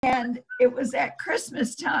And it was at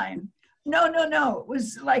Christmas time. No. It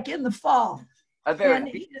was like in the fall. And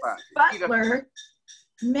his butler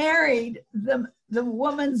married the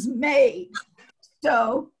woman's maid.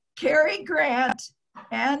 So Cary Grant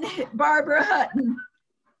and Barbara Hutton,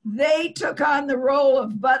 they took on the role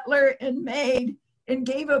of butler and maid and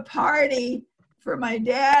gave a party for my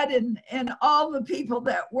dad and all the people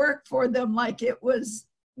that worked for them like it was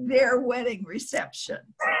their wedding reception.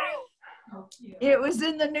 It was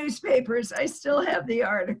in the newspapers. I still have the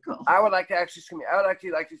article. I would like to actually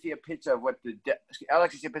like to see a picture of what I would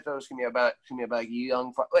like to see a picture of about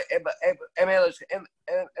young. What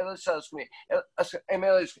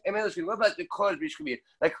about the Crosby's?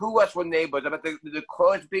 Like who else were neighbors? About the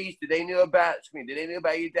Crosby's? Did they know about? Did they know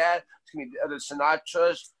about your dad? The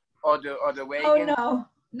Sinatras or the Reagan? Oh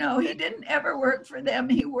no, he didn't ever work for them.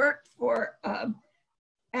 He worked for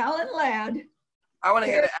Alan Ladd. I want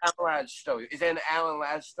to hear the Alan Ladd story. Is there an Alan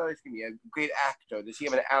Ladd story? It's going to be a great actor. Does he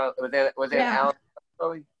have an Alan? Was there an Alan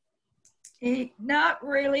Ladd story? Not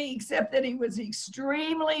really, except that he was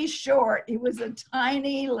extremely short. He was a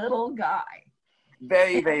tiny little guy.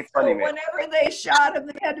 Very, very funny, man. Whenever they shot him,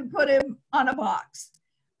 they had to put him on a box.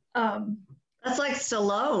 That's like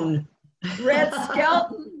Stallone. Red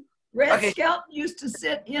Skelton used to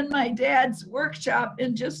sit in my dad's workshop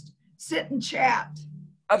and just sit and chat.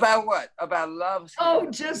 About what? About love? Oh,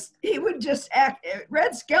 he would just act.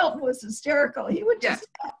 Red Skelton was hysterical. He would just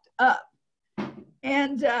act up.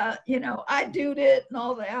 And, I do it and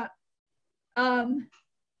all that.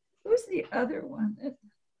 Who's the other one?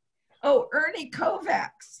 Ernie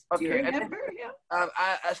Kovacs. Okay. Do you remember him?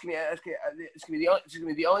 It's gonna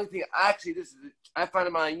be the only thing. Actually, I found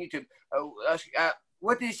him on YouTube.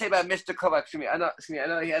 What did he say about Mr. Kovacs? I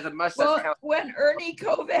know he has a mustache. Well, when Ernie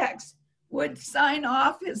Kovacs would sign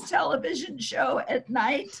off his television show at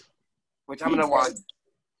night, which I'm gonna watch.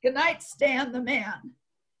 Good night, Stan the man.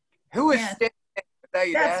 Who is Stan?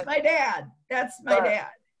 That's my dad. That's my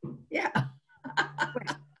dad. Yeah.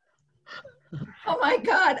 Oh my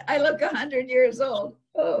God, I look 100 years old.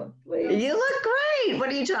 Oh, please. You look great. What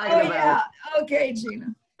are you talking about? Yeah. Okay,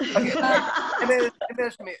 Gina. Okay.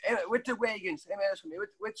 With the Reagans,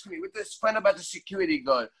 with this friend about the security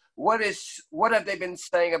guard, what have they been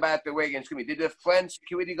saying about the Reagans? Did the friend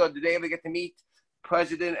security guard, did they ever get to meet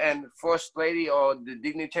President and First Lady or the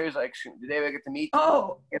dignitaries? Did they ever get to meet?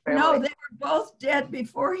 Oh, no, they were both dead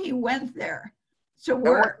before he went there to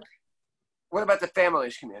work. What about the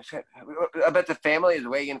families? I bet the family is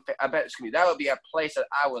Reagan. I bet that would be a place that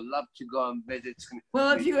I would love to go and visit.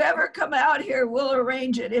 Well, if you ever come out here, we'll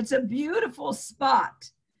arrange it. It's a beautiful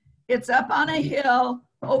spot. It's up on a hill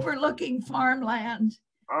overlooking farmland.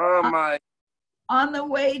 Oh my! On the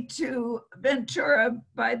way to Ventura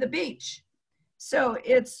by the beach. So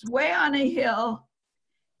it's way on a hill,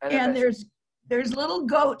 and there's little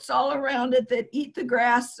goats all around it that eat the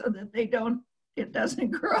grass so that it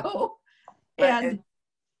doesn't grow. And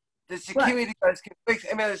the security guards can fix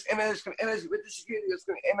MLS with the security guards.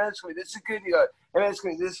 The security guard. The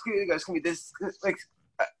security guards can be this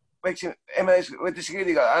MLS with the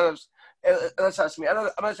security guard. Let's ask me. I'm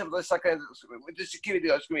not sure with the security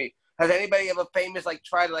guards. Has anybody ever famous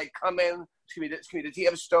try to come in? Does he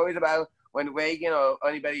have stories about when Reagan or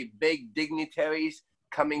anybody big dignitaries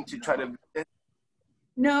coming to try to?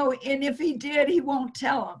 No, and if he did, he won't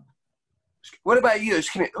tell them. What about you?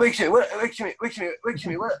 What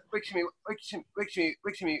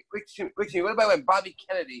about when Bobby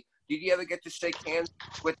Kennedy? Did you ever get to shake hands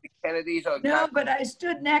with the Kennedys? No, but I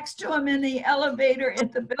stood next to him in the elevator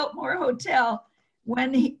at the Biltmore Hotel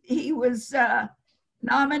when he was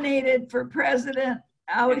nominated for president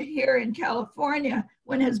out here in California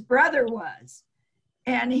when his brother was.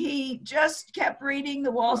 And he just kept reading the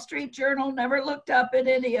Wall Street Journal, never looked up at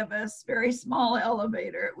any of us, very small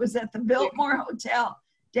elevator. It was at the Biltmore Hotel,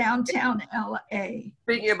 downtown LA.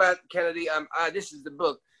 Speaking about Kennedy, this is the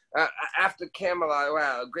book, After Camelot.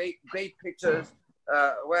 Wow, great pictures.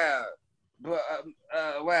 Wow.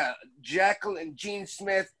 Jacqueline Jean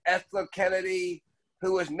Smith, Ethel Kennedy,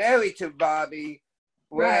 who was married to Bobby.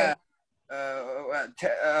 Wow. Right.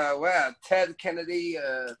 Ted Kennedy,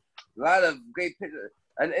 a lot of great pictures.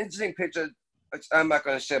 An interesting picture, which I'm not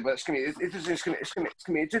going to say, but it's going to be interesting. It's going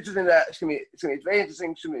to be interesting that it's very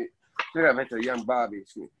interesting. It's going to be young Bobby.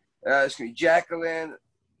 It's going to be Jacqueline.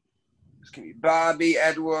 It's going to be Bobby,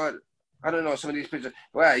 Edward. I don't know some of these pictures.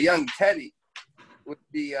 Wow, young Teddy with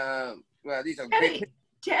the these are great pictures.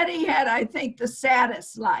 Teddy had, I think, the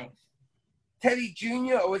saddest life. Teddy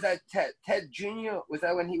Jr. or was that Ted? Ted Jr. Was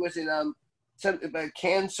that when he was in something about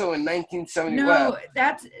cancer in 1971? No,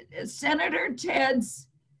 that's Senator Ted's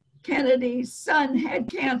Kennedy's son had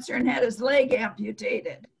cancer and had his leg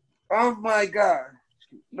amputated. Oh my God.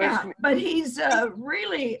 Yeah, but he's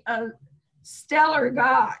really a stellar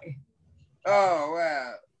guy. Oh,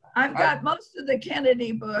 wow. I've got most of the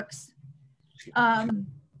Kennedy books.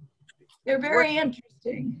 They're very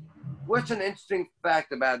interesting. What's an interesting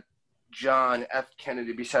fact about John F.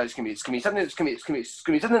 Kennedy besides something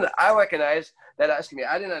that I recognize that I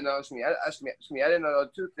didn't know. I didn't know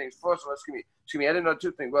two things. First of all, I didn't know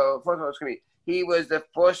two things. Well, first of all, he was the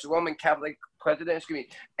first Roman Catholic president.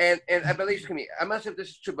 And I believe I'm not sure if this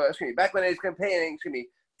is true, but back when he was campaigning,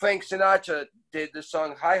 Frank Sinatra did the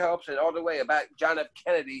song High Hopes and All the Way about John F.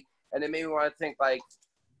 Kennedy, and it made me want to think like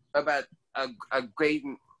about a great.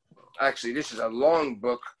 Actually, this is a long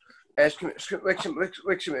book. It doesn't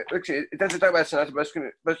talk about Sinatra,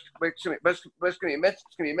 but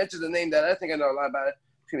it mentions the name that I think I know a lot about.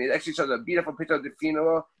 It actually shows a beautiful picture of the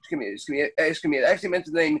funeral. It actually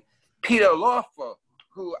mentions the name Peter Lawful,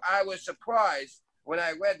 who I was surprised when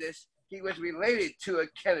I read this. He was related to a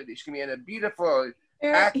Kennedy. And a beautiful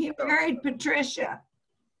actor. He married Patricia.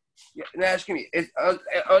 Yeah, now,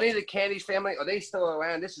 are they the Kennedy family? Are they still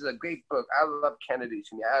around? This is a great book. I love Kennedy.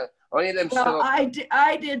 Are any of them still? Well, I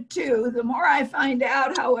did too. The more I find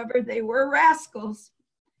out, however, they were rascals,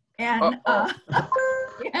 and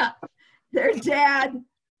yeah, their dad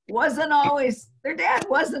wasn't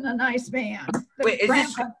a nice man. Wait,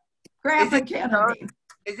 Grandpa Kennedy.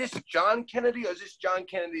 Is this John Kennedy or is this John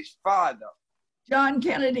Kennedy's father? John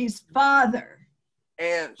Kennedy's father.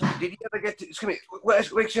 And did you ever get to?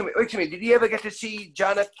 Wait a minute. Did you ever get to see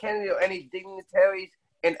John F. Kennedy or any dignitaries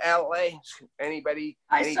in L.A.? Anybody?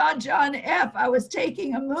 I saw John F. I was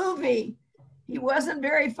taking a movie. He wasn't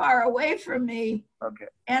very far away from me. Okay.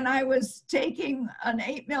 And I was taking an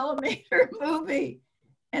 8mm movie.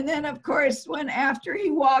 And then, of course, after he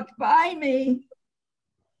walked by me,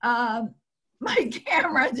 my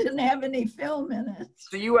camera didn't have any film in it.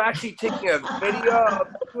 So you were actually taking a video?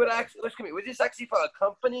 Was this actually for a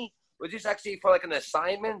company? Was this actually for like an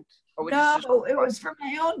assignment? No, it was for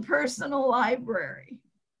my own personal library.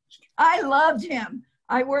 I loved him.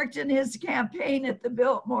 I worked in his campaign at the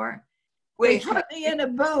Biltmore. They put me in a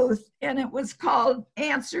booth, and it was called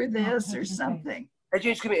Answer This or something. I'm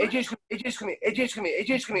kind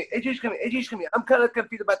of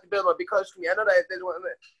confused about the Biltmore because I know that there's one. I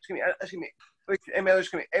know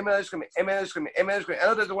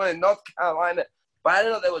there's one in North Carolina, but I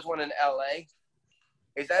didn't know there was one in LA.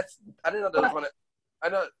 I didn't know there was one. I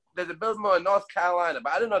know there's a Biltmore in North Carolina,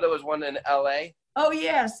 but I didn't know there was one in LA. Oh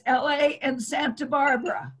yes, LA and Santa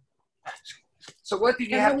Barbara. So what did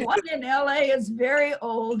you have to do? The one in LA is very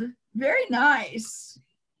old, very nice.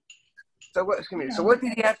 So what? So what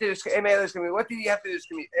did you have to do? What did you have to do?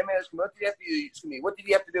 What did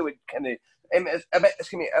you have to do with Kennedy? If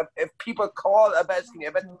people called about I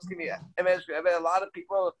bet a lot of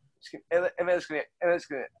people. I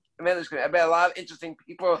bet a lot of interesting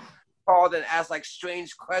people called and asked like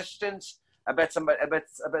strange questions. I bet Oh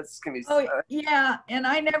yeah, and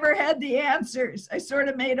I never had the answers. I sort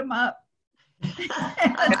of made them up.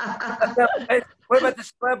 What about the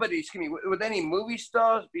celebrities? Were there any movie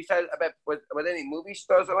stars besides? Were there any movie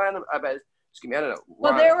stars around them? I bet. I don't know.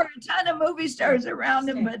 Well, there were a ton of movie stars around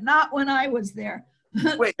him, but not when I was there.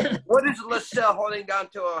 Wait, what is LaSalle holding down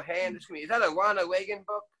to her hand? Is that a Ronald Reagan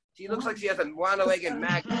book? She looks like she has a Ronald Reagan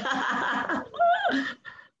magnet.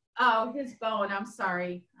 Oh, his bone. I'm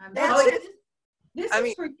sorry. This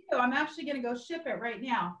is for you. I'm actually going to go ship it right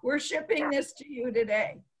now. We're shipping this to you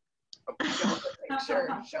today. Show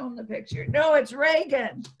him the picture. No, it's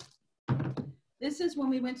Reagan. This is when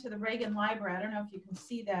we went to the Reagan Library. I don't know if you can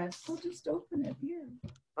see that. I'll just open it here.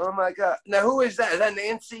 Oh my God. Now who is that? Is that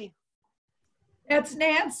Nancy? That's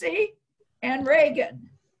Nancy and Reagan.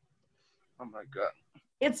 Oh my God.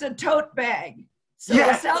 It's a tote bag. So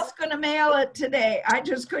LaSalle's going to mail it today. I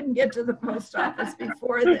just couldn't get to the post office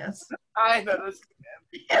before this. I know this.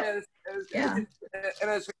 Yeah. It's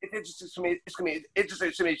interesting to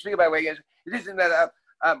me. Speaking about Reagan, it isn't that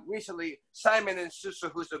recently Simon and Schuster,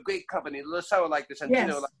 who's a great company, LaSalle like this, and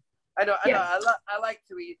yes. I like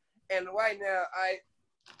to eat, and right now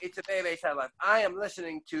it's a very, very sad life. I am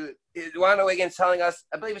listening to Ronald Reagan telling us,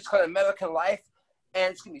 I believe it's called American Life,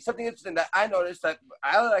 and it's going to be something interesting that I noticed that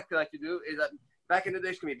I like to do is that back in the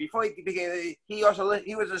day, before he became, he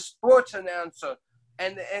was a sports announcer,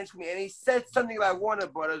 and he said something about Warner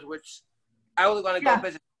Brothers, which I was going to go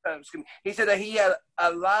visit. He said that he had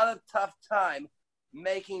a lot of tough time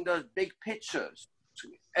making those big pictures,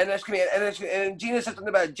 and Gina said something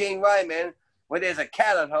about Jane Wyman when there's a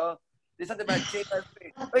cat on her. There's something about Jane.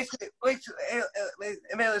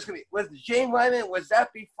 Was Jane Wyman? Was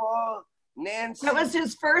that before Nancy? That was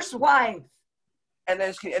his first wife. And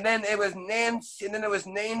then it was Nancy, and then it was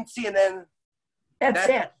Nancy, and then that's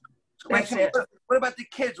it. That's it. What about the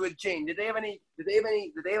kids with Jane? Did they have any?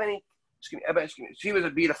 Excuse me. She was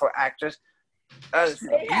a beautiful actress.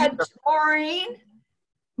 They had Maureen.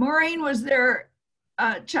 Maureen was their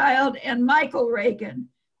child, and Michael Reagan.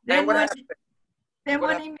 Then when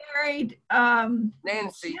he married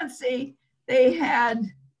Nancy, they had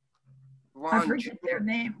I forget their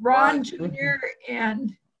name. Ron Jr.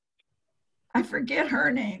 and I forget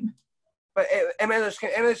her name. But the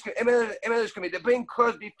Bing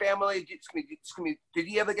Crosby family. Did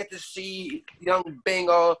you ever get to see young Bing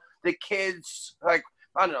or the kids? Like,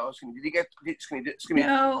 I don't know. Did you get?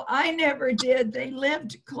 No, I never did. They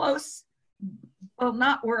lived close. Well,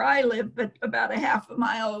 not where I live, but about a half a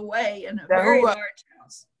mile away in a very large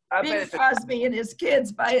house. Bing Crosby and his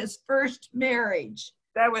kids by his first marriage.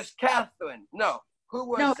 That was Catherine. No, who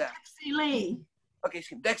was that? Dexie Lee. Okay,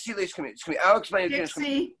 Dexie Lee. I'll explain it.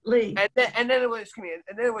 Dexie Lee. And then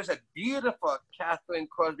it was a beautiful Catherine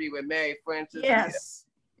Crosby with Mary Frances. Yes,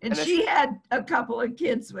 and she had a couple of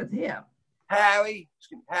kids with him. Harry.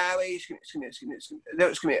 I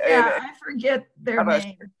forget their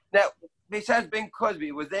name. Now, besides Bing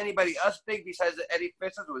Crosby, was there anybody else big besides Eddie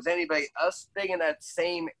Fisher? Was anybody else big in that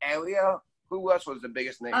same area? Who else was the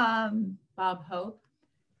biggest name? Bob Hope.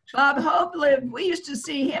 Bob Hope lived. We used to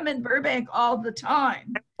see him in Burbank all the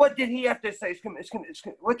time. What did he have to say?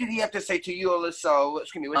 What did he have to say to you, Alyssa?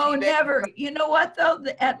 Oh, never. You know what though?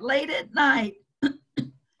 Late at night,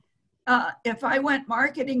 if I went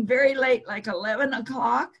marketing very late, like 11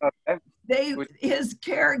 o'clock, his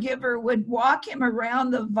caregiver would walk him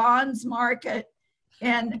around the Vaughn's Market,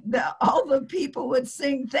 and all the people would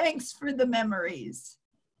sing "Thanks for the Memories."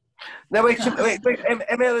 Now wait, I don't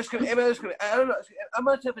know. I'm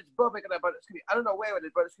not sure if it's Burbank or not, but I don't know where it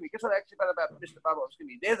is, but guess what I actually found about Mr. Bob Hope?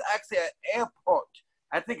 There's actually an airport.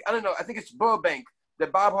 I think it's Burbank. The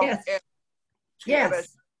Bob Hope Airport.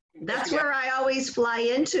 Yes. That's where I always fly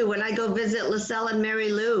into when I go visit LaSalle and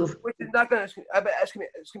MaryLou. Which is not gonna. I bet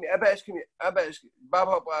Bob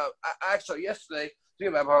Hope. Actually, yesterday,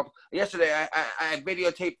 Bob Hope. Yesterday, I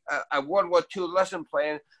videotaped a World War II lesson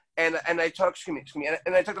plan. And I talked and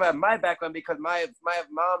I talked about my background because my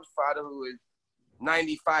mom's father, who is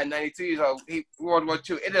 95, 92 years old, he World War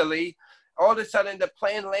II, Italy. All of a sudden, the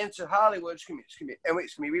plane lands in Hollywood. We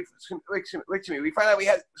find out he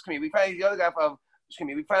has the autograph of.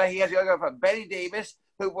 We find out he has the autograph of Betty Davis,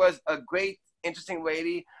 who was a great, interesting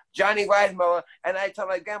lady. Johnny Weissmuller, and I told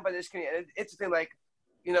my grandpa this. And it's a thing like.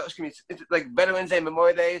 It's like Veterans Day,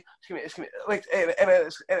 Memorial Day. And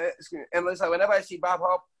listen, whenever I see Bob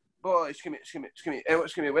Hope, boy,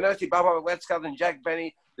 whenever I see Bob Hope, Red Scout, and Jack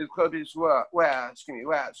Benny, the Crosby's I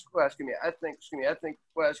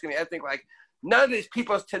think like none of these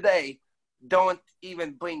people today don't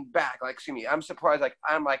even bring back. Like, I'm surprised. Like,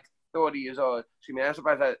 I'm like 30 years old. I'm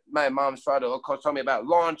surprised that my mom's father, of course, told me about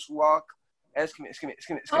Lawrence Welk. Oh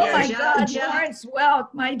my God, Lawrence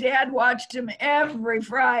Welk! My dad watched him every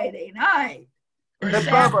Friday night. The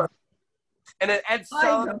Bubba, and then Ed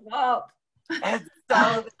Sullivan. Ed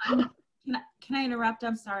Sullivan. Can I interrupt?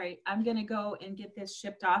 I'm sorry. I'm gonna go and get this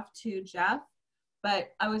shipped off to Jeff.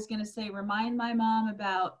 But I was gonna say, remind my mom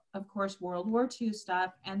about, of course, World War II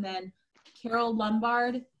stuff, and then Carol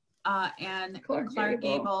Lombard and Clark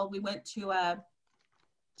Gable. We went to a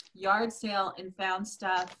yard sale and found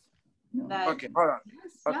stuff. Okay, hold on.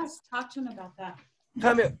 Yes, talk to him about that.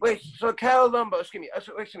 Tell me, so Carol Lombard,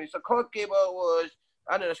 so Clark Gable was,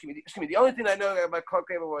 I don't know, the only thing I know about Clark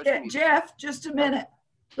Gable was. Jeff, just a minute.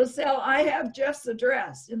 LaSalle, I have Jeff's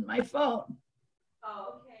address in my phone.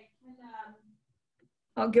 Oh, okay.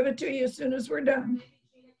 I'll give it to you as soon as we're done.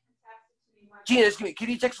 Gina, can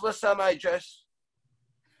you text LaSalle my address?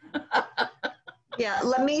 Yeah,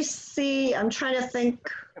 let me see. I'm trying to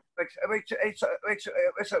think. When Jesus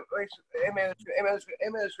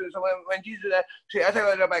did that, I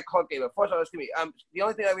thought about Clark Gable. First of all, the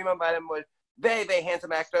only thing I remember about him was very, very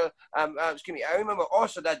handsome actor. I remember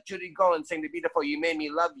also that Judy Garland sang the beautiful "You Made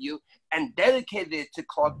Me Love You" and dedicated it to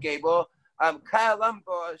Clark Gable. Kyle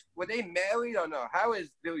Lombard, were they married or no? How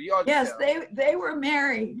is the yard sale? Yes, they were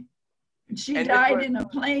married. She died in a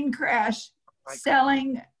plane crash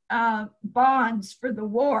selling bonds for the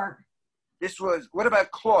war. This was, what about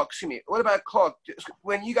Clark? What about Clark?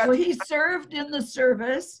 When you got he served in the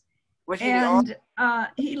service, and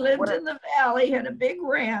he lived in the valley, had a big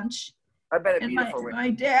ranch. I bet it's beautiful. My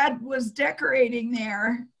dad was decorating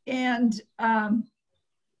there, and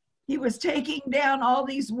he was taking down all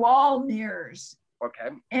these wall mirrors.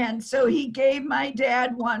 Okay. And so he gave my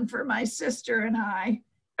dad one for my sister and I.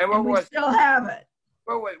 And we still have it.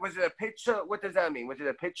 Well, wait, was it a picture? What does that mean? Was it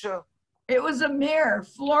a picture? It was a mirror,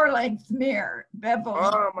 floor-length mirror, bevel.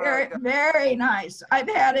 Oh, very, very nice. I've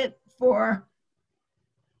had it for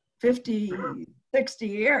 50, 60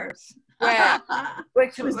 years. Wow.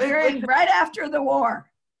 It was right after the war.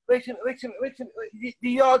 Wait a minute.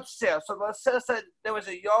 The yard sale. So LaSalle said there was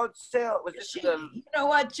a yard sale. Was this You know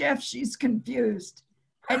what, Jeff? She's confused.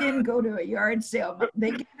 I didn't go to a yard sale.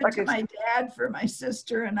 They gave it to my dad for my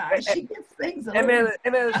sister and I. She gets things a little...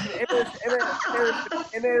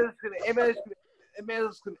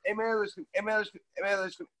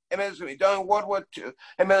 During World War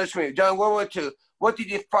II, what did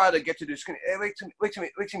your father get to do? Wait to me.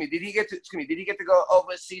 Did he get to go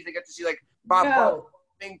overseas and get to see like Bob? No,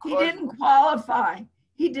 he didn't qualify.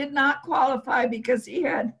 He did not qualify because he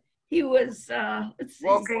was let's see.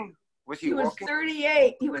 Walking? He was walking?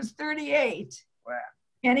 38. He was 38. Wow.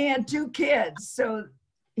 And he had 2 kids, so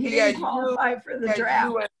he didn't qualify for the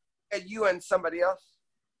draft. You and somebody else?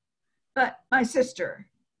 But my sister.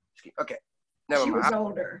 Okay. Never mind. She was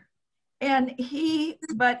older. And he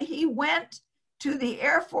went to the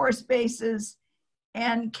Air Force bases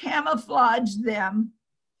and camouflaged them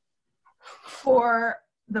for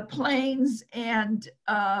the planes and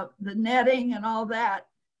the netting and all that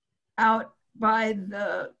out in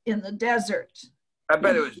the desert. I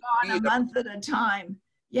bet it was gone a month at a time.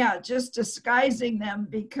 Yeah, just disguising them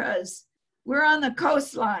because we're on the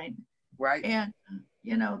coastline. Right. And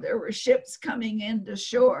there were ships coming into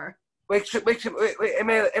shore. Wait, Bob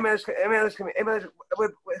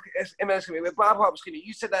Hobbs,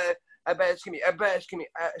 you said that I bet it's because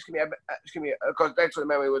that's what the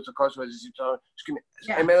memory was, of course, was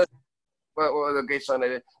what was a great song I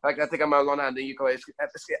did. Like, I think I'm alone on the ukulele. I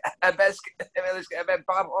bet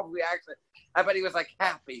Bob Hobbs' reaction, I bet he was like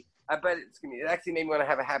happy. I bet it actually made me want to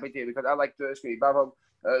have a happy day because I like the Bob Hobbs.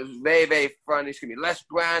 It was very, very fun. It's going to be Les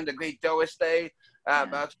Brown, the great Doris Day. A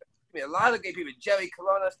lot of great people. Jerry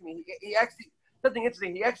Colonna. He actually, something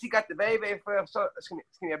interesting, he actually got the very, very first, I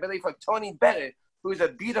believe, for Tony Bennett, who's a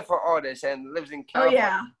beautiful artist and lives in California. Oh,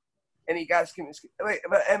 yeah. And he got,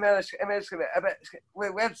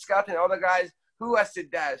 Red Scott and all the guys, who else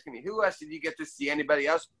did that? Who else did you get to see? Anybody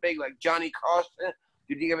else big, like Johnny Carson?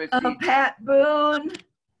 Did you ever see? Pat Boone.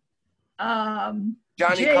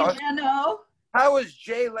 Johnny Jay Carson. Leno. How was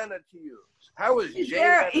Jay Leno to you? How was Jay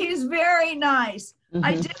Leno? He's very nice. Mm-hmm.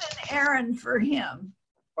 I did an errand for him.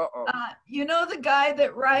 You know the guy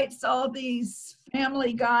that writes all these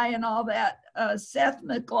Family Guy and all that, Seth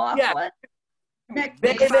MacLachlan? Yeah.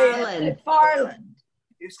 McFarland.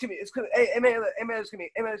 It's gonna be.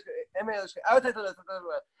 I would say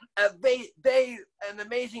they an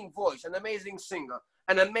amazing voice, an amazing singer,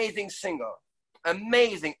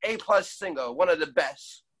 amazing A+ singer, one of the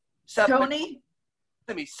best. Seth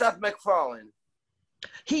MacFarlane.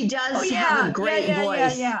 He does have a great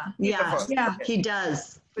voice. Yeah, he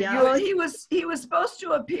does. Yeah. Well, he was supposed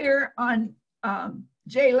to appear on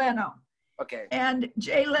Jay Leno. Okay. And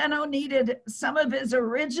Jay Leno needed some of his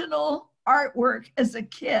original artwork as a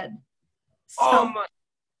kid. So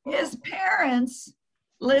his parents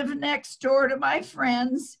live next door to my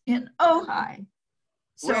friends in Ojai.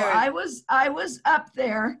 So I was up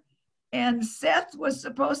there, and Seth was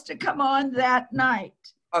supposed to come on that night.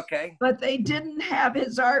 Okay. But they didn't have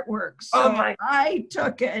his artwork. So I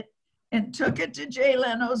took it to Jay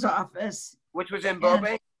Leno's office. Which was in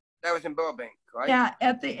Burbank? That was in Burbank, right? Yeah,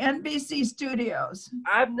 at the NBC studios.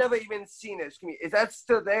 I've never even seen it. Is that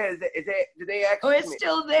still there? Did they actually? Oh, it's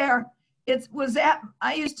still there.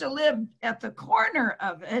 I used to live at the corner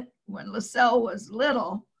of it when LaSalle was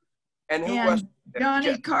little. And who was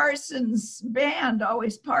Johnny Carson's band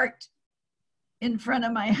always parked in front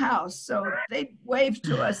of my house, so they waved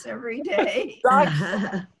to us every day.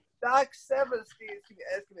 Doc Severs,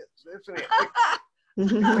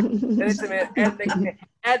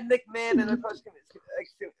 Ed McMahon, and of course,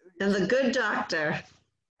 and the Good Doctor.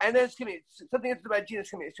 And then something about Gina.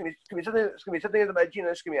 Something about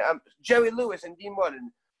Gina. Jerry Lewis and Dean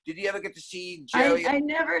Martin. Did you ever get to see Jerry? I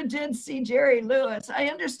never did see Jerry Lewis. I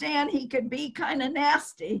understand he could be kind of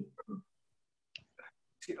nasty.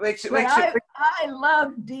 I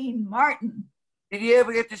love Dean Martin. Did you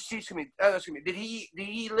ever get to see? Did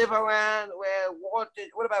he live around where Walt?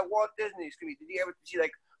 What about Walt Disney? Did you ever see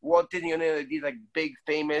like Walt Disney or any of these like big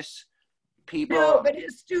famous people? No, but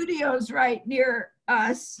his studio's right near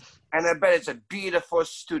us. And I bet it's a beautiful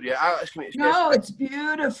studio. It's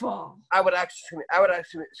beautiful. I would actually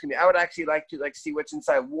like to see what's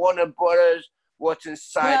inside Warner Brothers, what's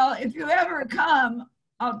inside. Well, if you ever come,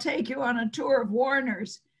 I'll take you on a tour of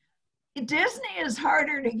Warner's. Disney is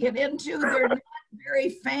harder to get into. They're not very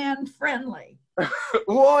fan friendly.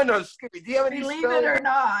 Warner's, do you have any Believe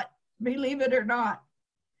it or not.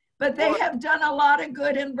 But they have done a lot of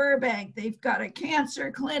good in Burbank. They've got a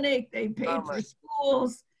cancer clinic. They paid for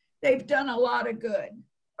schools. They've done a lot of good.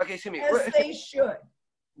 Okay, excuse me. As they should.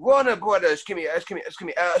 Warner Brothers,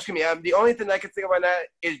 the only thing I can think about that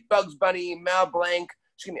is Bugs Bunny, Mel Blanc.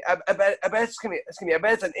 I bet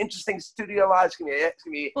it's an interesting studio lot.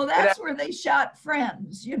 Well, that's where they shot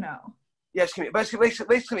Friends, you know. Yes, but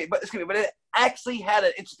it actually had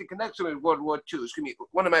an interesting connection with World War II.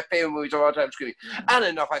 One of my favorite movies of all time. I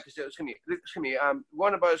don't know if I could say it.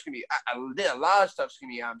 Warner Brothers. I did a lot of stuff.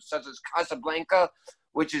 Such as Casablanca,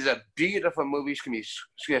 which is a beautiful movie.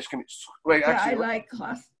 I like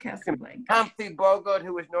Casablanca. Humphrey Bogart,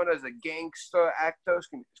 who was known as a gangster actor.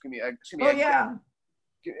 Oh yeah.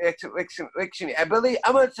 I believe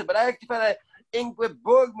I'm gonna say, but I actually found out Ingrid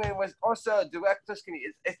Bergman was also a director.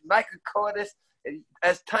 It's Michael Curtis.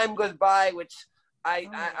 As time goes by, which I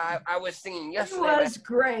was singing yesterday. She was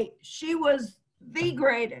great. She was the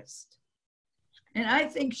greatest, and I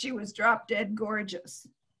think she was drop dead gorgeous.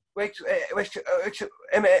 What about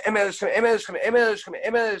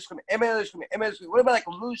like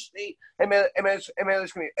Lucy? What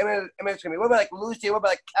about like Lucy? What about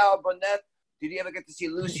like Carol Burnett? Did you ever get to see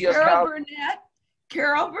Lucy or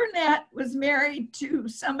Carol Burnett was married to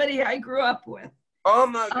somebody I grew up with. Oh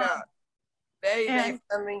my God. Very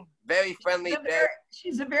friendly.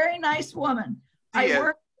 She's a very nice woman. I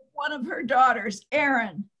worked with one of her daughters,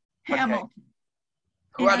 Erin Hamilton.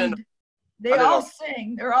 And they all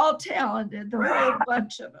sing. They're all talented, the whole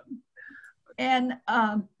bunch of them. And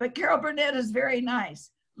but Carol Burnett is very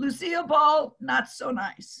nice. Lucille Ball, not so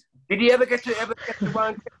nice. Did you ever get to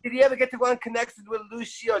one connected with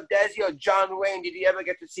Lucy or Desi or John Wayne? Did you ever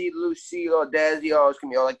get to see Lucy or Desi or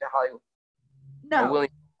like the Hollywood? No,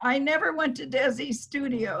 I never went to Desi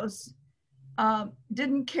Studios.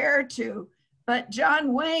 Didn't care to. But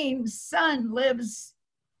John Wayne's son lives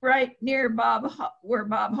right near where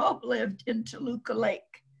Bob Hope lived in Toluca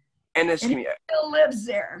Lake. And he still lives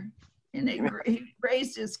there. And he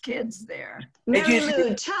raised his kids there.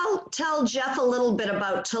 MaryLou, tell Jeff a little bit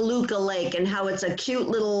about Toluca Lake and how it's a cute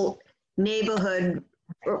little neighborhood.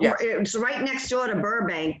 Yeah. It's right next door to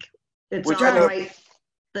Burbank. It's all right.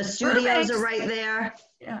 The studios are right there.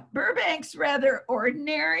 Yeah, Burbank's rather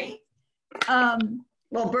ordinary. Well,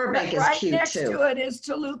 Burbank is right cute next too. to it is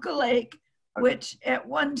Toluca Lake, which at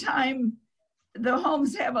one time the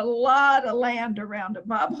homes have a lot of land around it.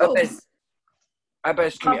 Bob Hope's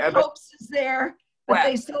is there, but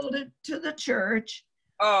they sold it to the church.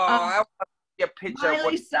 I want to see a picture.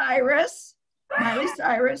 Miley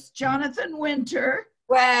Cyrus, Jonathan Winter.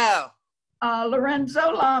 Wow.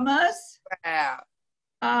 Lorenzo Lamas. Wow.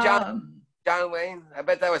 John Wayne. I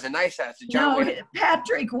bet that was a nice house. Wayne.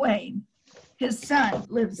 Patrick Wayne. His son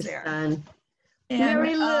lives there. And,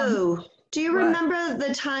 MaryLou, do you remember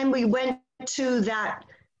the time we went to that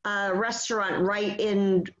restaurant right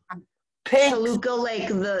in Toluca Lake,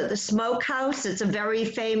 the smokehouse? It's a very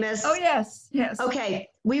famous. Oh, yes. Okay,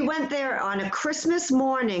 we went there on a Christmas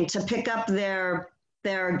morning to pick up their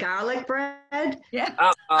garlic bread. Yeah.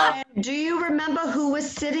 And do you remember who was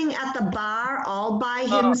sitting at the bar all by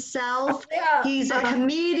himself? Yeah. He's a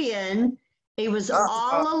comedian. He was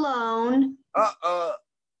all alone. I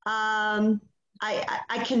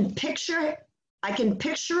can picture him,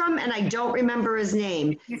 and I don't remember his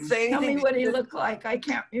name. Tell me what he looked like. I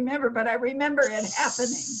can't remember, but I remember it happening.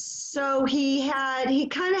 So he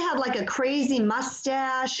kind of had like a crazy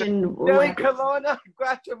mustache and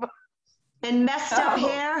and messed up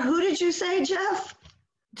hair. Who did you say, Jeff?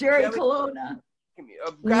 Jerry Colonna.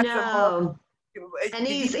 No. And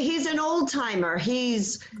he's an old timer.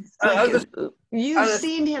 You've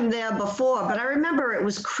seen him there before, but I remember it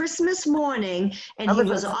was Christmas morning and he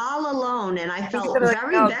was all alone, and I felt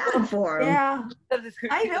very bad for him. Yeah,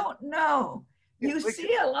 I don't know. You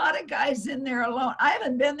see a lot of guys in there alone. I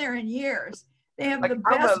haven't been there in years. They have the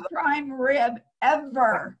best prime rib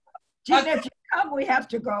ever. Gina, if you come, we have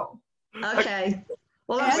to go. Okay.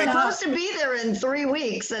 Well, I'm supposed to be there in 3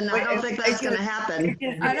 weeks, and I don't think that's going to happen.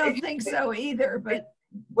 I don't think so either, but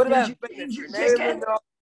what about you change your ticket?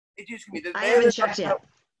 I haven't checked yet.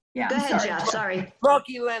 Yeah, go ahead, Jeff. Sorry.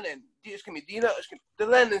 Marky Lennon. Do you know the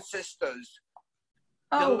Lennon sisters?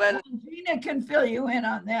 Gina can fill you in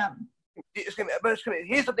on them. Here's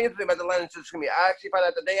something interesting about the Lennon sisters. I actually found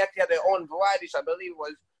out that they actually had their own variety show. I believe it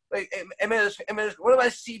was Like, what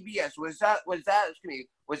about CBS? Was that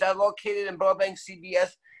located in Burbank?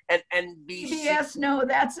 CBS and NBC? CBS, no,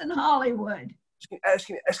 that's in Hollywood. Did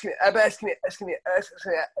you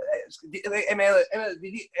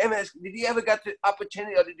ever got the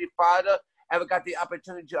opportunity, or did your father ever got the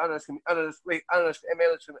opportunity to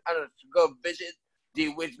go visit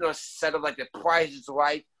the original set of like The Price is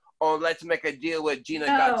Right, or Let's Make a Deal with Gina?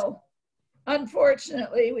 No,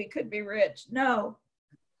 unfortunately, we could be rich. No.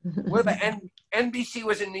 What about NBC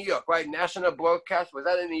was in New York, right? National Broadcast, was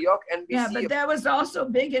that in New York? NBC. Yeah, but that was also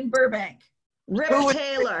big in Burbank. Rip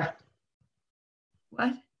Taylor.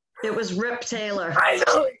 What? It was Rip Taylor. I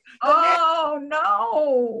know. Oh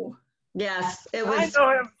no. Yes, it was. I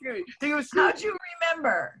know him. How'd you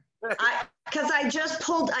remember? Because I just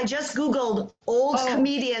Googled old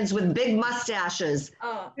comedians with big mustaches.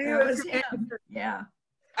 Oh, it was him. Yeah.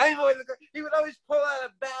 I know he would always pull out a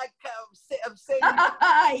bag of savings.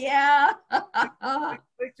 Yeah.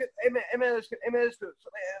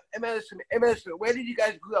 Where did you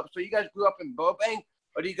guys grow up? So you guys grew up in Burbank,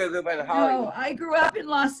 or did you guys grow up in Hollywood? No, I grew up in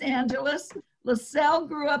Los Angeles. LaSalle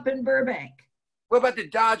grew up in Burbank. What about the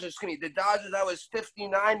Dodgers? The Dodgers, I was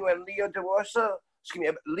 59 when Leo DeRosa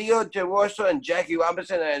and Jackie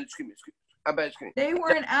Robinson and They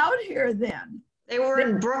weren't out here then. They were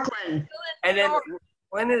in Brooklyn. And then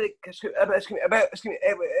when did it?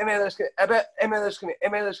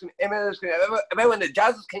 When the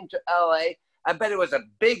Dodgers came to LA, I bet it was a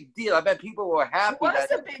big deal. I bet people were happy. It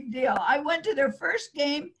was a big deal. I went to their first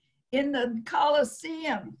game in the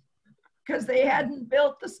Coliseum because they hadn't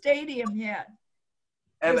built the stadium yet.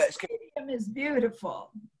 The stadium is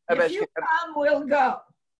beautiful. If you come, we'll go.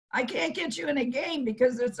 I can't get you in a game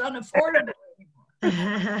because it's unaffordable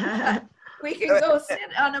anymore. We can go sit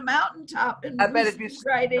on a mountaintop and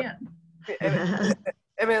right in.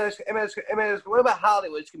 What about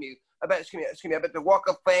Hollywood? I bet the Walk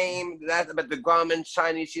of Fame. That's about the Grumman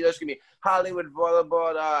signing. See, there's gonna be Hollywood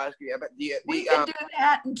Boulevard. We can do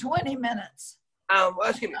that in 20 minutes.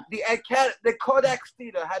 The Kodak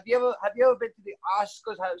Theater. Have you ever been to the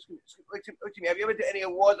Oscars? Have you ever been to any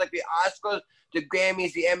awards like the Oscars, the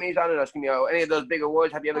Grammys, the Emmys? I don't know. Any of those big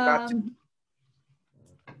awards? Have you ever got to?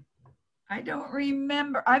 I don't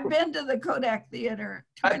remember. I've been to the Kodak Theater.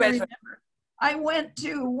 I went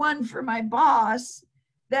to one for my boss.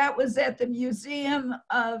 That was at the Museum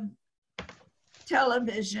of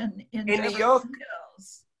Television in New York.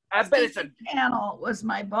 Hills. I bet it's a panel. Was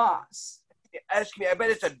my boss. I bet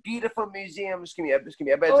it's a beautiful museum. I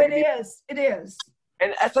bet it is.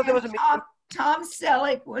 And I thought there was a Tom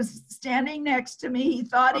Selleck was standing next to me. He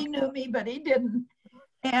thought he knew me, but he didn't.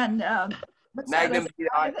 And Magnum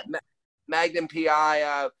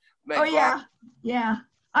PI. Yeah.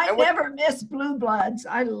 I never miss Blue Bloods.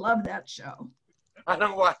 I love that show. I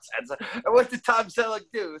don't watch that. And what did Tom Selleck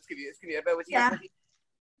do? I bet was he. Yeah.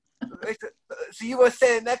 So you were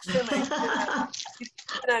standing next to him, and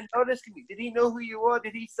I noticed. Did he know who you were?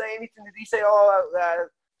 Did he say anything? Did he say, "Oh,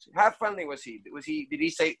 how friendly was he? Did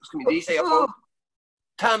he say? Oh,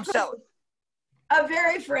 Tom Selleck"?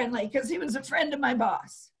 Very friendly, because he was a friend of my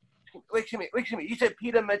boss. Wait a minute. You said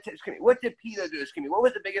Peter. What did Peter do? What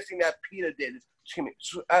was the biggest thing that Peter did?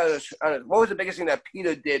 What was the biggest thing that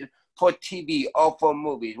Peter did for TV or for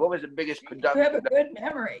movies? What was the biggest production? You have a good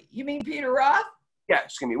memory. You mean Peter Roth? Yeah,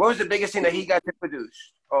 what was the biggest thing that he got to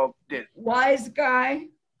produce or did? Wise Guy,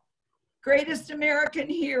 Greatest American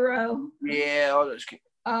Hero. Yeah, all those.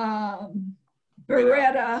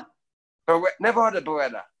 Beretta. Never heard of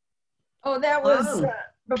Beretta. Oh, that was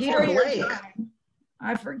before Peter Blake. Your time.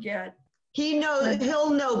 I forget.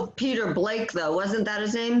 He'll know Peter Blake though. Wasn't that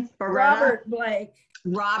his name? Beretta? Robert Blake.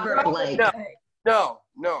 Robert Blake. No.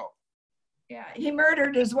 Yeah, he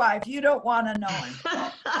murdered his wife. You don't want to know him.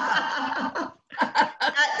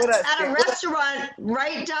 At a restaurant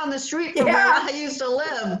right down the street from where I used to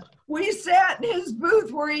live. We sat in his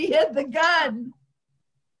booth where he hid the gun.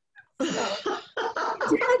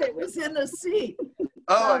 It was in the seat.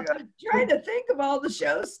 Oh my God! I'm trying to think of all the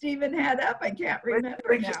shows Stephen had up. I can't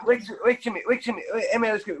remember now. Wait a minute.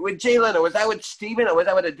 With Jay Leno, was that with Stephen or was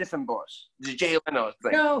that with a different boss? Jay Leno.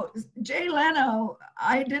 No, Jay Leno.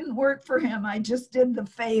 I didn't work for him. I just did the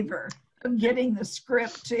favor of getting the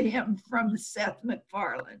script to him from Seth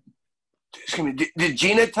MacFarlane. Did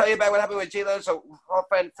Gina tell you about what happened with Jay Leno? So our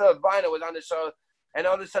friend Phil Viner was on the show. And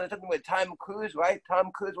all of a sudden, something with Tom Cruise, right?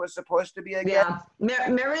 Tom Cruise was supposed to be again. Yeah,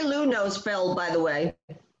 MaryLou knows Phil, by the way.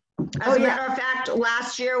 As a matter of fact,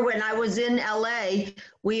 last year when I was in LA,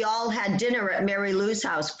 we all had dinner at MaryLou's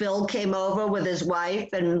house. Phil came over with his wife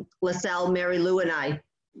and LaSalle, MaryLou, and I.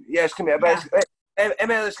 Yes, come here.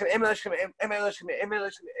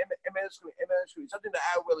 something that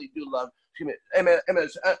I really do love. I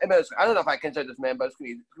don't know if I can say this, man, but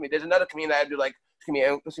there's another comedian I do like.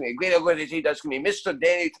 A great organization he does. Mr.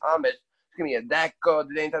 Danny Thomas. That girl,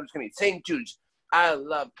 Danny Thomas. St. Jude's. I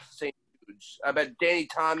love St. Jude's. I bet Danny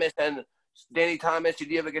Thomas. Did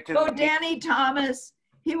you ever get to? Oh, Danny Thomas.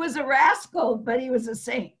 He was a rascal, but he was a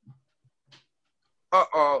saint.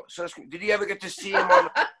 So did you ever get to see him on?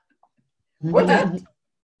 What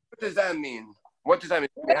does that mean? What does that mean?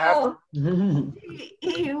 Well,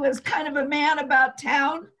 he was kind of a man about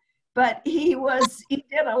town, but he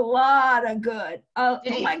did a lot of good. Oh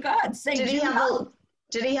my God, did he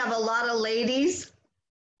have a lot of ladies?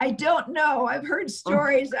 I don't know. I've heard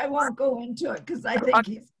stories. I won't go into it because I think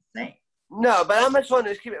he's a saint. No, but I'm just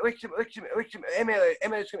wondering. What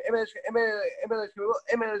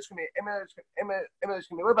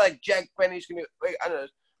about like Jack Benny? I don't know.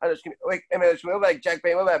 What about Jack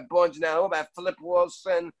Benny? What about Bones now? What about Philip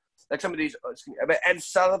Wilson? Like some of these. About Ed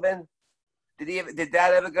Sullivan. Did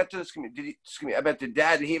Dad ever get to this? I bet did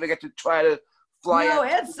he ever get to try to fly? No,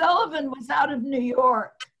 Ed Sullivan was out of New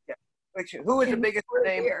York. Yeah. Who was the biggest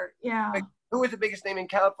name? Yeah. Who was the biggest name in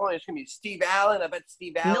California? It's going to be Steve Allen. I bet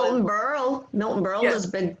Steve Allen. Milton Berle has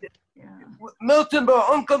been. Yeah. Milton Berle,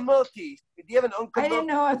 Uncle Milty. Do you have an Uncle? I didn't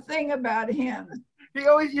know a thing about him. He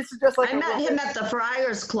always used to dress like. I met him at the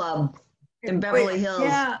Friars Club in Beverly Hills.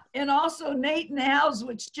 Yeah, and also Nate and Al's,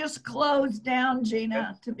 which just closed down,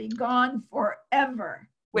 Gina, to be gone forever.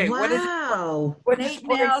 Wait, wow. What is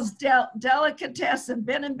Nate and Al's Delicatessen,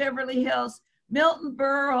 been in Beverly Hills, Milton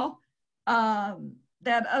Berle,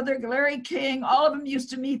 that other Larry King, all of them used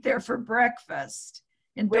to meet there for breakfast.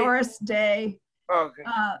 And Doris Day. Okay.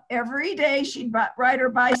 Every day she'd ride her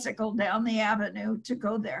bicycle down the avenue to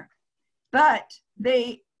go there. But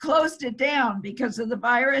they closed it down because of the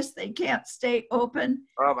virus. They can't stay open.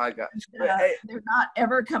 Oh my God. They're not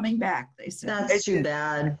ever coming back, they said. That's too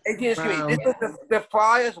bad. Hey, this is the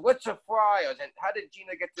Friars. What's a Friars? And how did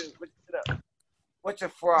Gina get to, what's a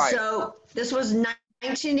Friars? So this was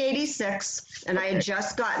 1986, and I had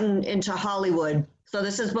just gotten into Hollywood. So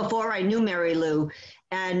this is before I knew MaryLou.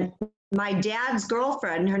 And my dad's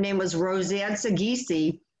girlfriend, her name was Roseanne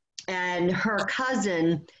Sagisi, and her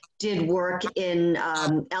cousin did work in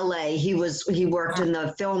LA. He worked in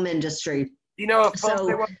the film industry. You know,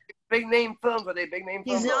 they were big name films. Are they big name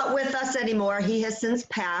films? He's not with us anymore. He has since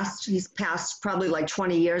passed. He's passed probably like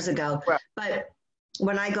 20 years ago. Right. But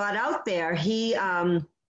when I got out there, he got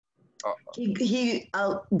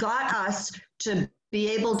us to be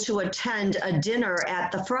able to attend a dinner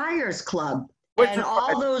at the Friars Club. And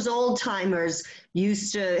all those old timers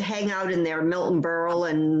used to hang out in there, Milton Berle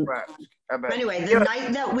and anyway, the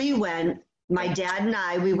night that we went, my dad and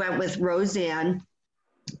I, we went with Roseanne.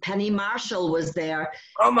 Penny Marshall was there.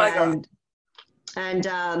 Oh my God. And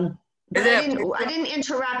but I didn't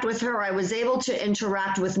interact with her. I was able to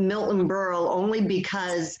interact with Milton Berle only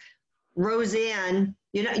because Roseanne,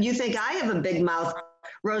 you think I have a big mouth.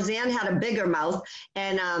 Roseanne had a bigger mouth,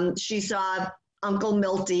 and she saw Uncle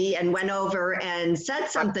Milty and went over and said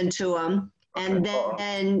something to him. And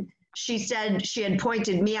then she said, she had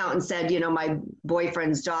pointed me out and said, my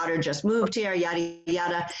boyfriend's daughter just moved here, yada,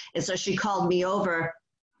 yada. And so she called me over,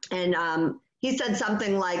 and he said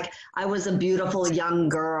something like, I was a beautiful young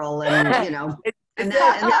girl, and, and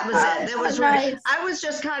that was it. That was right. I was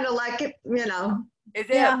just kind of like, Is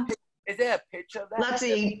there a picture of that? Let's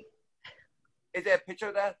see. Is there a picture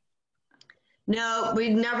of that? No, we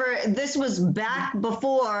never. This was back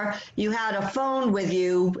before you had a phone with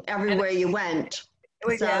you everywhere you went.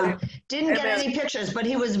 So didn't get any pictures, but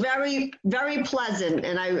he was very, very pleasant.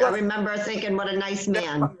 And I remember thinking, what a nice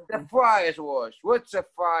man. The Friars was. What's a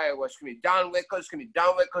Friar was? Can be Don Wickles. Can be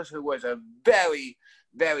Don Wickles, who was a very,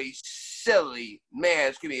 very silly man.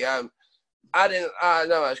 It's gonna be I didn't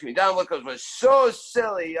no, it's gonna be Don Wickles was so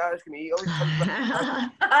silly. It's gonna be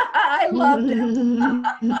I loved him.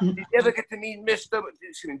 Did you ever get to meet Mr.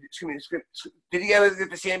 Did you ever get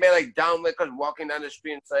to see anybody like Don Wickles walking down the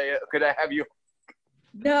street and say, could I have you?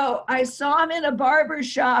 No, I saw him in a barber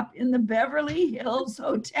shop in the Beverly Hills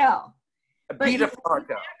Hotel. But you never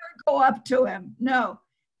go up to him. No,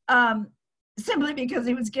 simply because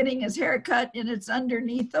he was getting his hair cut and it's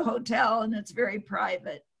underneath the hotel and it's very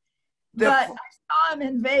private. But I saw him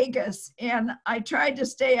in Vegas, and I tried to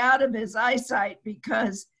stay out of his eyesight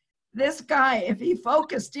because this guy, if he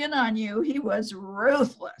focused in on you, he was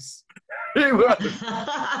ruthless. He was.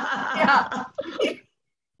 Yeah.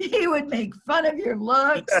 He would make fun of your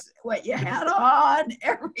looks, what you had on,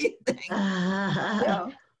 everything.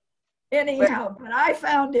 Anyhow, but I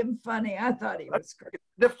found him funny. I thought he was great.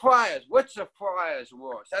 The Friars. What's the Friars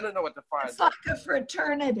Wars? I don't know what the Friars. It's like a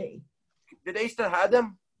fraternity. Do they still have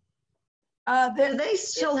them? Do they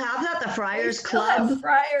still have that? The Friars Club? Have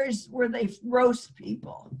friars where they roast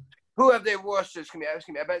people. Who have they roasted?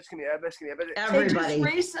 Everybody.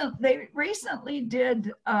 They recently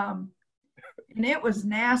did, and it was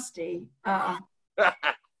nasty. I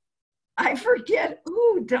forget.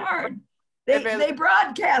 Ooh, darn. They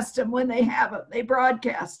broadcast them when they have them. They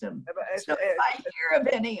broadcast them. So if I hear of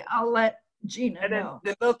any, I'll let Gina know.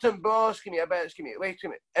 The Milton Balls, wait a minute,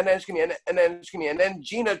 and then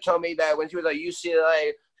Gina told me that when she was at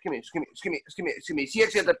UCLA, she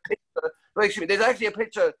actually had a picture. There's actually a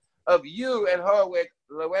picture of you and her with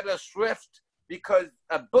Loretta Swift because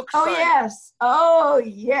a book signing. Oh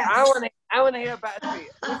yes. I want to hear about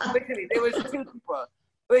it. There was two people.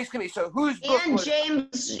 So whose book was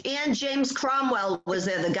James Cromwell was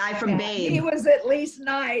there, the guy from Babe. He was at least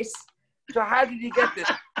nice. So how did you get this?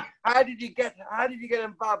 How did you get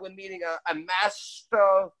involved with meeting a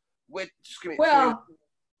master with? Well,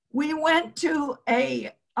 we went to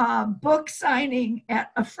a book signing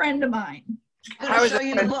at a friend of mine. I'll show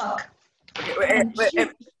you the book.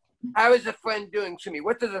 How is a friend doing to me?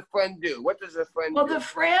 What does a friend do? Well, the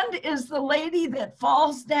friend is the lady that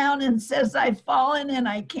falls down and says, "I've fallen and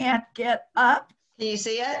I can't get up." Can you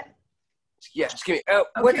see it? Yes. Her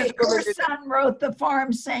son wrote The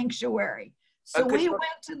Farm Sanctuary. So we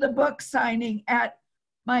went to the book signing at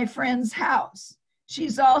my friend's house.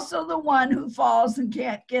 She's also the one who falls and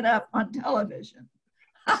can't get up on television.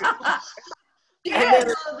 Yeah.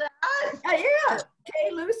 Yeah, Kay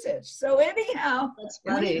Lusich. So anyhow,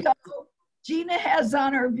 we go. Gina has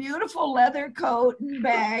on her beautiful leather coat and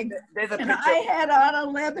bag, and I had on a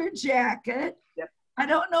leather jacket. Yep. I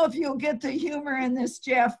don't know if you'll get the humor in this,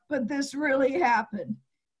 Jeff, but this really happened.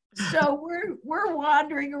 So we're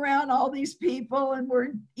wandering around all these people, and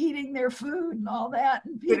we're eating their food and all that,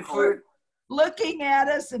 and people are looking at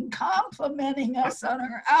us and complimenting us on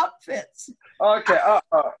our outfits. Okay.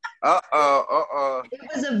 It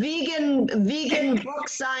was a vegan book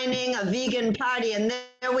signing, a vegan party, and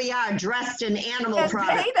there we are dressed in animal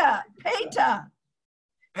products.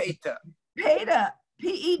 PETA,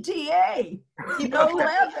 P-E-T-A. No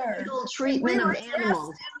leather. Treatment of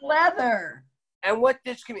animals. Leather. And what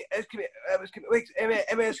does what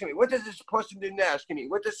does this person do now?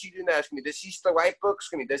 What does she do now? Does she still write books?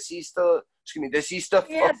 Does she still? He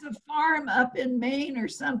has a farm up in Maine or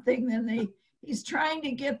something, and he's trying to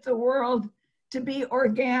get the world to be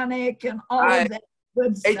organic and all of that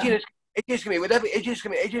good stuff. Would that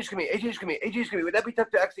be tough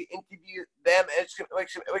to actually interview them?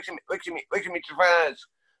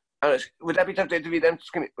 Would that be tough to interview them?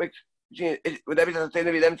 Would that be something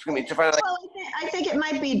to be them to find out? Well, I think it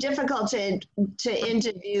might be difficult to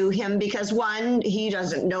interview him because one, he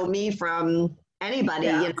doesn't know me from anybody,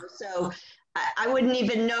 you know, so I wouldn't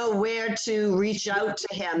even know where to reach out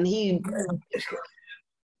to him. And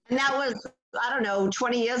that was, I don't know,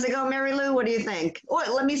 20 years ago, MaryLou. What do you think? Oh,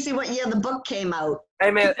 let me see what year the book came out.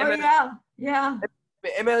 Yeah. The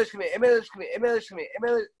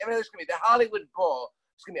Hollywood Bowl.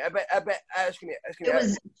 It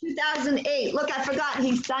was 2008. Look, I forgot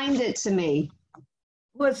he signed it to me.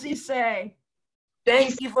 What's he say?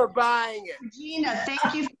 Thank you for buying it. Gina,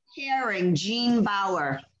 thank you for caring. Gene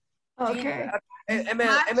Bauer. Okay.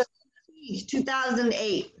 March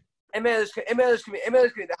 2008.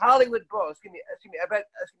 The Hollywood Bowl. I bet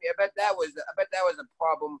that was a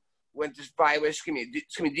problem when this virus. Do you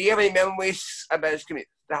have any memories about the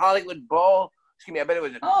Hollywood Bowl? I bet it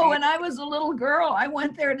was when I was a little girl, I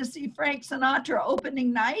went there to see Frank Sinatra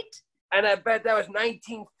opening night. And I bet that was in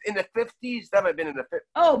the 50s. That might have been in the 50s.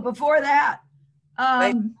 Oh, before that.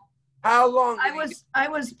 How long? I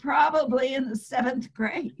was probably in the 7th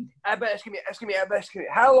grade. I bet. Excuse me.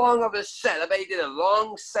 How long of a set? I bet he did a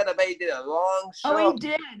long set. I bet he did a long show. Oh, he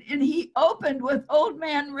did, and he opened with Old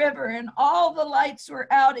Man River, and all the lights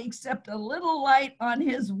were out except a little light on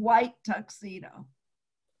his white tuxedo.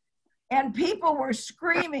 And people were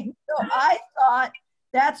screaming. So I thought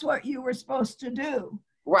that's what you were supposed to do.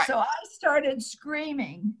 Right. So I started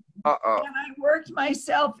screaming. And I worked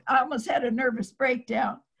myself. I almost had a nervous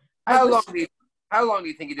breakdown. How long do you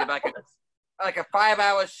think he did? Like a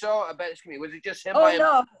 5-hour show? I bet was it just him by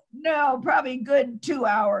himself? No, probably good 2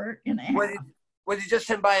 hour and a half. Was it just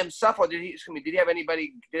him by himself, or did he have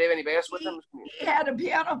anybody else with him? He had a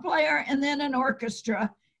piano player and then an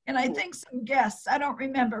orchestra, and I think some guests. I don't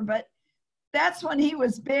remember, but that's when he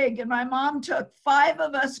was big, and my mom took 5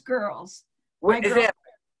 of us girls. Is there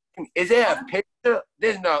a picture?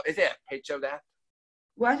 Is there a picture of that?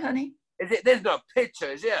 What, honey? There's no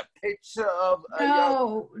picture. Is there a picture of?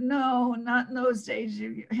 No, not in those days.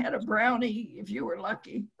 You had a brownie if you were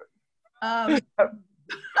lucky.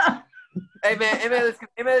 Hey man, something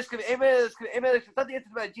about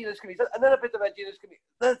Gina's another bit about Gina's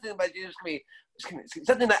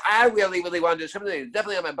something that I really want to do. Something that's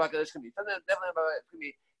definitely on my bucket list. Something definitely about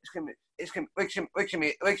it's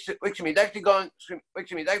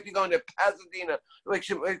actually going to Pasadena.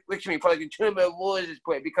 For like a tournament of wars is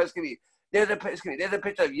played because there's a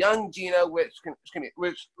picture of young Gina, which was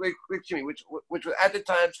at the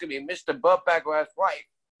time Mr. Butt Bacharach's wife,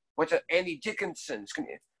 which is Andy Dickinson.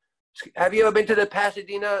 Have you ever been to the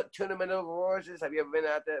Pasadena Tournament of Roses? Have you ever been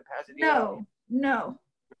out there, Pasadena? No.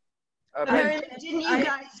 Didn't you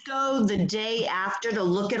guys go the day after to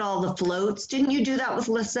look at all the floats? Didn't you do that with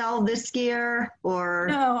LaSalle this year? Or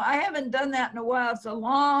no, I haven't done that in a while. It's a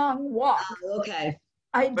long walk. Oh, okay.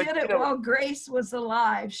 I did it while Grace was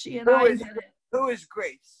alive. She and I did it. Who is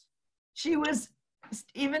Grace? She was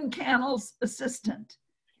Stephen Cannell's assistant.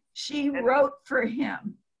 She wrote for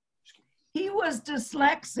him. He was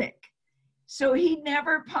dyslexic, so he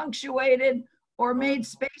never punctuated or made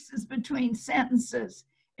spaces between sentences.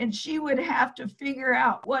 And she would have to figure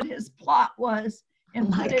out what his plot was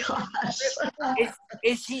and put it.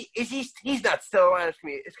 He's not still around.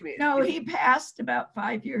 No, he passed about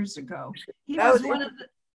 5 years ago. He was one of the,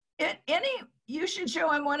 you should show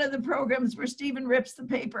him one of the programs where Stephen rips the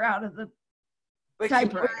paper out of the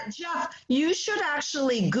typewriter. Jeff, you should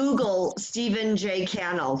actually Google Stephen J.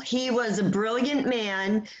 Cannell. He was a brilliant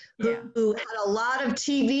man who had a lot of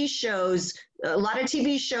TV shows.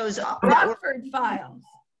 Rockford Files.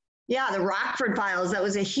 Yeah, the Rockford Files. That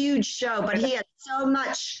was a huge show, but he had so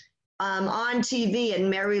much on TV,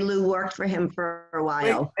 and MaryLou worked for him for a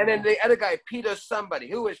while. And then the other guy, Peter somebody.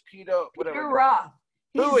 Who is Peter? Whatever. Peter Roth.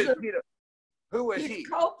 Who is Peter? Who is he? He's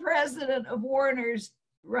co-president of Warner's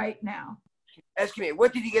right now. Ask me,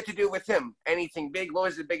 what did you get to do with him? Anything big? What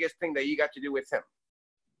was the biggest thing that you got to do with him?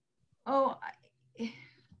 Oh, he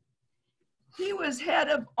was head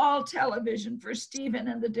of all television for Stephen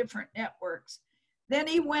and the different networks. Then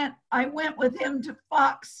I went with him to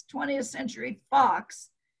Fox, 20th Century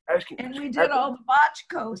Fox, and we did all the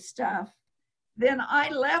Botchko stuff. Then I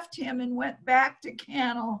left him and went back to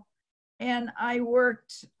Cannell, and I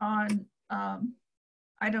worked on,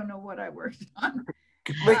 I don't know what I worked on,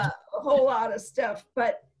 a whole lot of stuff.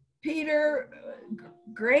 But Peter,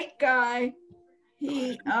 great guy.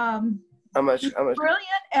 He's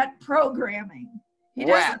brilliant at programming. He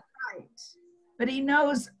doesn't write, but he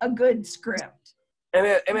knows a good script.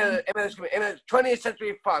 20th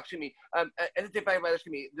Century Fox,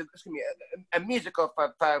 a musical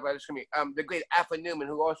for the great Alpha Newman,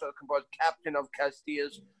 who also composed Captain of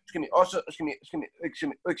Castiles. Also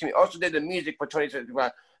did the music for 20th Century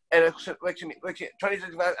Fox. And 20th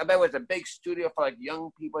Century Fox, I bet was a big studio for like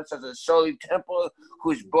young people such as Shirley Temple,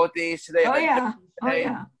 whose birthday is today. I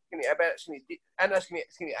bet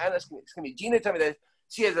Gina told me that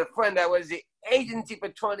she has a friend that was the agency for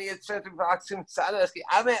 20th Century Fox. I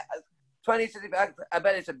bet 20th Century Fox, I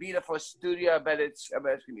bet it's a beautiful studio. I bet it's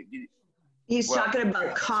going to be. He's talking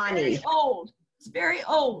about Connie. It's very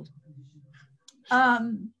old.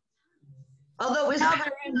 Although it was now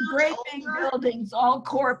they're in great big buildings, all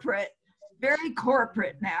corporate, very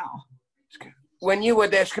corporate now. When you were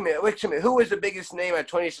there, who was the biggest name at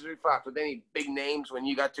 20th Century Fox? Were there any big names when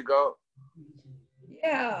you got to go?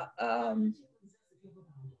 Yeah.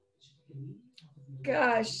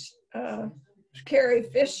 Carrie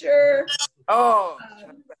Fisher. Oh,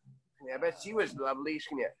 I bet she was lovely.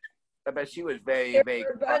 I bet she was very. There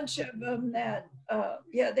were a bunch of them that,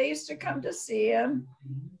 they used to come to see him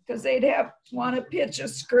because they'd want to pitch a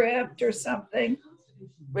script or something.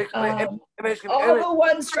 All the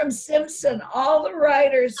ones from Simpson, all the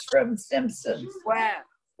writers from Simpsons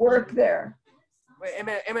work there.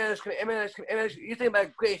 You think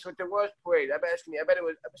about Grace with the Rose Parade. I bet it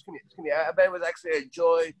was actually a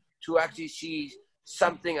joy to actually see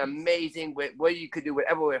something amazing with what you could do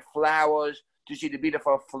whatever with flowers, to see the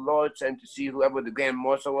beautiful floats, and to see whoever the grand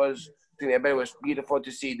marshal was. I bet it was beautiful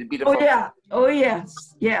to see the beautiful. Oh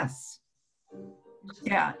yes.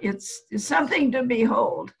 Yeah, it's something to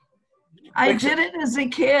behold. I did it as a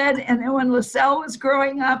kid, and then when LaSalle was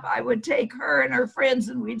growing up, I would take her and her friends,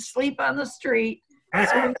 and we'd sleep on the street.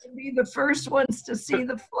 So we'd be the first ones to see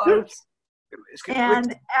the floats.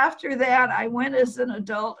 And after that, I went as an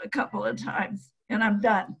adult a couple of times, and I'm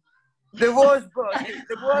done. The Rose Bowl.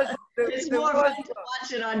 It's more fun to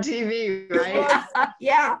watch it on TV, right?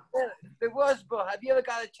 Yeah. The Rose Bowl. Have you ever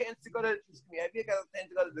got a chance to go to? Have you got a chance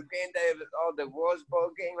to go to the granddaddy of all the Rose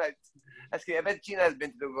Bowl game? Like, I bet Gina has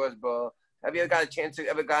been to the Rose Bowl. Have you ever got a chance to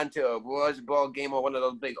ever gone to a Rose Bowl game or one of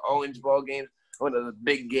those big Orange Bowl games? One of the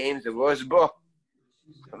big games, the Rose Bowl?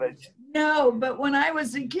 No, but when I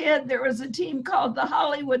was a kid, there was a team called the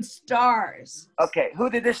Hollywood Stars. Okay, who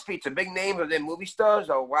did this feature? Big names? Are they movie stars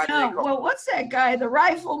or what? No, well, what's that guy? The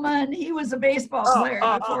rifleman. He was a baseball player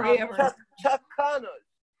before he ever. Chuck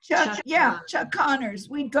Connors. Chuck Connors.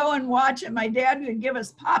 We'd go and watch it. My dad would give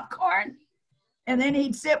us popcorn, and then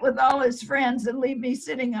he'd sit with all his friends and leave me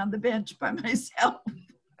sitting on the bench by myself.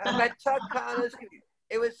 I met Chuck Connors.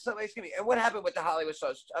 It was so nice to me. And what happened with the Hollywood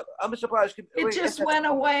stars? I'm surprised. It just went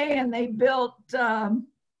away, and they built some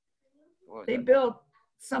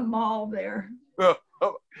mall there. Oh,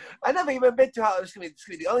 I never even been to Hollywood.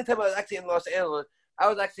 The only time I was actually in Los Angeles, I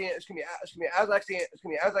was actually in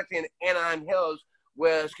Anaheim Hills,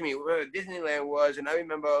 where Disneyland was, and I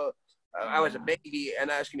remember I was a baby,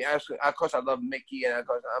 and of course I love Mickey, and of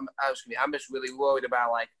course I'm just really worried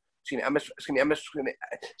about like. Something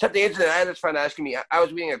interesting. I had this friend asking me. I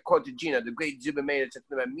was reading a quote to Gina, the great Zuba made it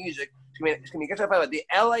about music. Guess what I found out? The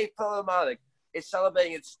LA Philharmonic is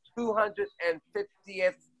celebrating its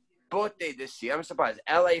 250th birthday this year. I'm surprised.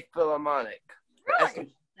 LA Philharmonic.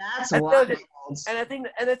 Really? That's wild. And I think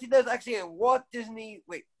there's actually in Walt Disney.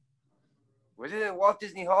 Wait, was it in Walt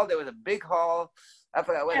Disney Hall? There was a big hall. I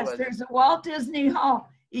forgot what it was. Yes, there's a Walt Disney Hall.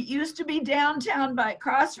 It used to be downtown by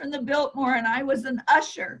across from the Biltmore, and I was an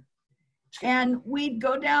usher. And we'd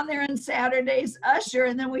go down there on Saturdays, usher,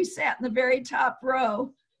 and then we sat in the very top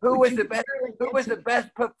row. Who was the best? Who was the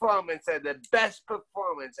best performance? The best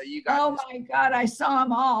performance that you got? Oh my God, I saw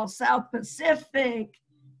them all. South Pacific,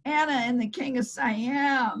 Anna and the King of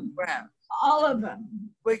Siam. Wow. All of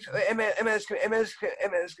them. Wait, who was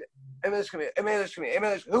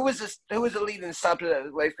the lead in Stop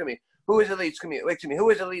It? Wait for me. Who was the lead? Who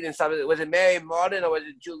was the lead in Stop It? Was it Mary Martin or was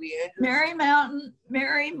it Julie Andrews?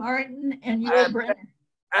 Mary Martin, and Yul Brynner.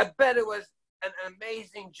 I bet it was an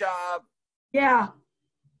amazing job. Yeah.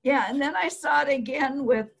 And then I saw it again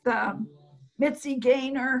with Mitzi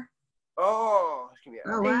Gaynor. Oh,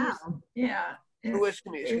 wow. Yeah. Who was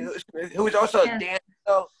also a dancer.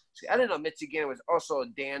 I didn't know Mitzi Gaynor was also a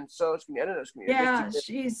dancer. I don't know. Yeah,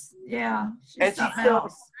 she's something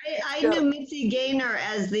else. I knew Mitzi Gaynor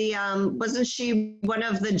as the, wasn't she one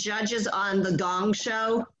of the judges on the Gong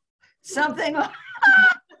Show? Something like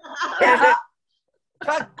yeah. I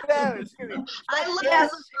love the Gong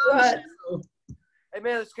Show.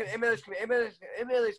 Emily's